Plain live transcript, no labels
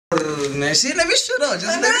Sí, let me shut up.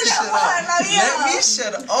 Just let me shut up. Let me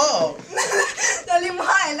shut up. Salimos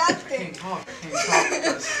adelante.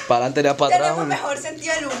 Para adelante y para atrás. Tenemos mejor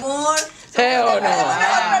sentido del humor. Hell no. Tenemos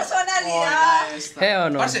mejor personalidad. Hell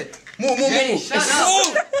no. Parce, move.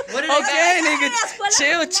 Okay, nigga.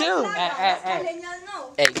 Chill. Caleñas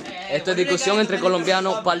no. Ey, esto es discusión entre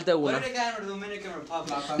colombianos, parte 1.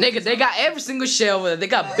 Nigga, they got every single shit over there. They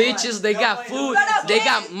got bitches, they got food, they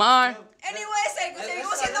got mar. Anyways,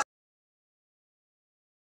 seguimos siendo.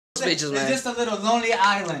 Bitches, man. It's just a little lonely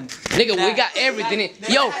island. Nigga, we got everything.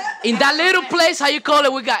 Yo, in that little place, how you call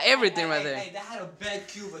it, we got everything right there. Hey, they had a bed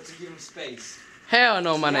Cuba to give them space. Hell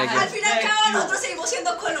no, my Al nigga. fin y al cabo, nosotros seguimos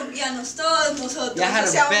siendo colombianos, todos nosotros. Ya, O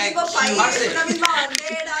sea, un back mismo país, Parce. una misma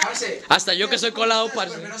bandera. parce. Hasta yo que soy colado,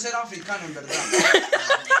 parce. Prefiero ser africano, en verdad.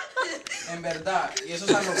 En verdad. Y eso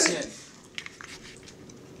es algo 100.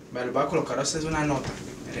 Vale, voy a colocar a ustedes una nota.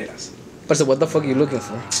 Veredas. Parce, what the fuck are you looking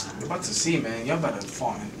for? You're about to see, man. You're about to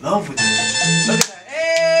fall in love with me. Look at that.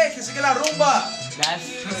 ¡Eh! ¡Que sigue la rumba! That's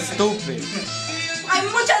stupid. Hay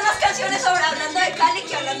muchas más canciones sobre hablando de Cali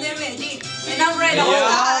que hablando de Medellín. And I'm ready.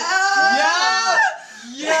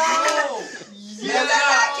 Es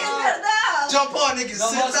verdad, que es verdad. Jump on, niggas. The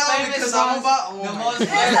Sit most down famous because I'm ones, about. the Oh my most God.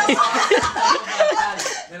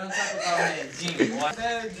 They don't talk about Medellín. What?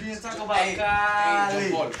 Medellín talk about Ey, Cali.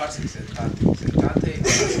 John Paul, parce, sentate.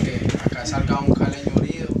 Es que acá salga un caleño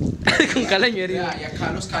herido. Con caleño herido. Y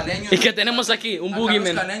acá los caleños. ¿Y qué tenemos aquí? Un Acá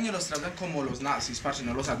boogeyman. los caleños los tratan como los nazis, parce,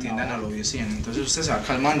 no los atiendan a lo bien. Entonces usted se va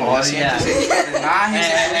calmando, Oh, ya siéntese,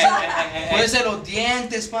 relájese, póngase los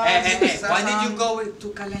dientes, parce. Why did you go with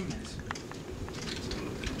two caleñas?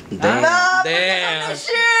 Damn. No, Damn.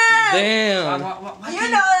 shit. Damn. Why You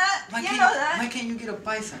can't- know that. why You can't- know that. Why can't you get a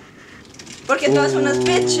paisa? Porque todas son unas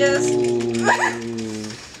bitches.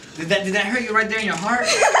 Did that hurt you right there in your heart?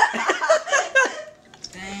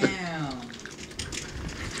 Damn.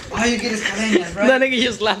 All you get is caleñas, right? That nigga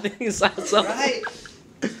just laughing his ass off. Right?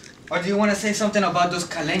 Or do you want to say something about those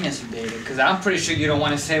caleñas you dated? Because I'm pretty sure you don't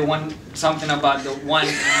want to say something about the one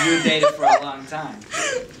you dated for a long time.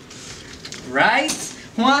 Right?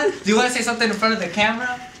 Juan? Do you want to say something in front of the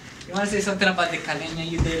camera? You want to say something about the caleña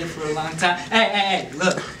you dated for a long time? Hey,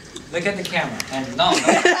 look. Look at the camera. And no.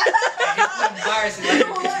 It's embarrassing.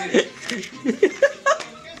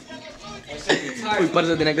 Uy,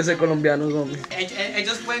 parce, tenía que ser colombianos, hombre.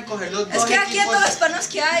 Ellos pueden coger los Es dos que aquí en equipos. todos los hispanos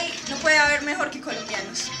que hay, no puede haber mejor que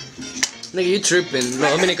colombianos. Nigga, you tripping.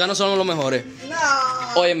 Los dominicanos son los mejores. No.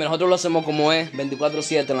 Oye, nosotros lo hacemos como es,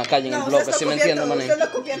 24/7 en la calle, en el bloque, ¿sí me entiendes, maní? Ustedes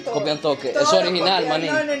lo copian todo. Copian toque. Todo Eso es lo original,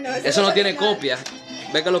 copian. maní. No, Eso no tiene original. copia.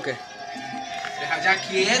 Ve que lo que. Deja ya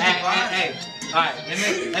quieto, parce. Hey. Alright,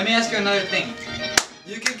 let me ask you another thing.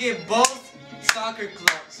 You can get both soccer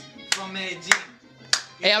clubs from Medellín.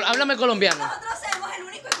 Ey, háblame colombiano. Nosotros somos el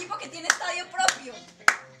único equipo que tiene estadio propio.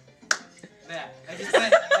 Vea,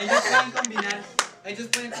 ellos pueden combinar. Ellos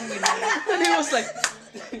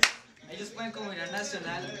pueden combinar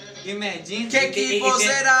Nacional y Medellín. ¿Qué equipo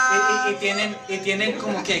será? Y tienen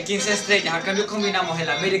como que 15 estrellas. A cambio combinamos el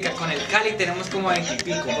América con el Cali, tenemos como 20 y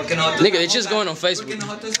pico. Porque nosotros Nigga, this just going on Facebook. Porque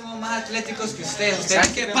nosotros somos más atléticos que ustedes. ¿Sabes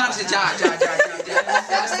qué, parce? Ya. Hasta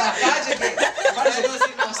cállate. Parce,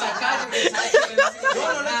 hasta cállate.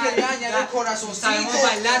 Yo no le quería añadir el corazoncito. Sabemos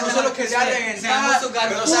bailar, no solo quería reventar. sabemos jugar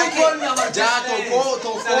Pero fútbol ¿sabes qué? mejor que Ya ustedes.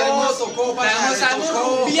 tocó, parce. Sabemos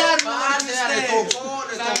Tocó. rumbear Parce, mejor que le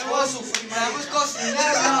ustedes. tocó sufrir. Sabemos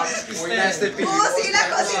cocinar mejor que Oiga, este ustedes. pico.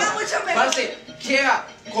 Cocina mucho mejor. Parce, ¿qué va?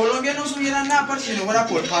 Colombia no subiera nada, parce, si no fuera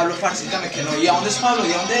por Pablo, parce, dígame que no. ¿Y a dónde es Pablo?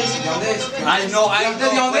 ¿Y a dónde es? Ay, no,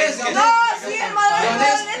 ¿De dónde es? No, sí, el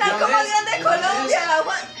narco más grande de Colombia.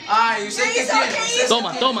 Ay, ¿usted qué tiene?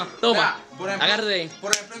 Toma. Por ejemplo, Agárrate de ahí.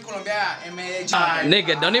 Por ejemplo, en Colombia, en Medellín.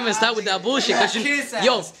 Nigga, don't even start with that bullshit.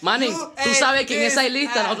 Yo, maní, tú sabes que en esa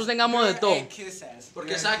lista nosotros tengamos de todo.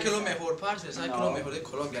 Porque sabe que es lo mejor, parce, él sabe que es lo mejor de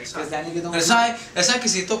Colombia, él sabe. Él Él sabe que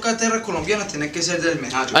si toca tierra colombiana tiene que ser del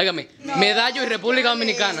Medallo. Óigame, Medallo y República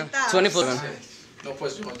Dominicana. 24. No,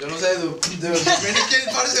 pues yo no sé de quién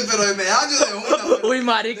parce, pero de Medallo de una. Uy,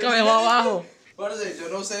 marica, me va abajo. Parce, yo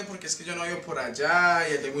no sé porque es que yo no vivo por allá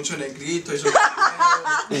y hay mucho negrito y eso.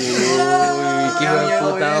 Uy, qué hijo de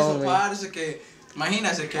puta, eso, hombre. parce, que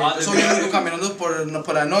imagínate que yo soy el único caminando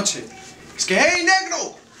por la noche. Es que, hey,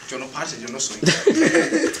 negro. Yo no, parce, yo no soy.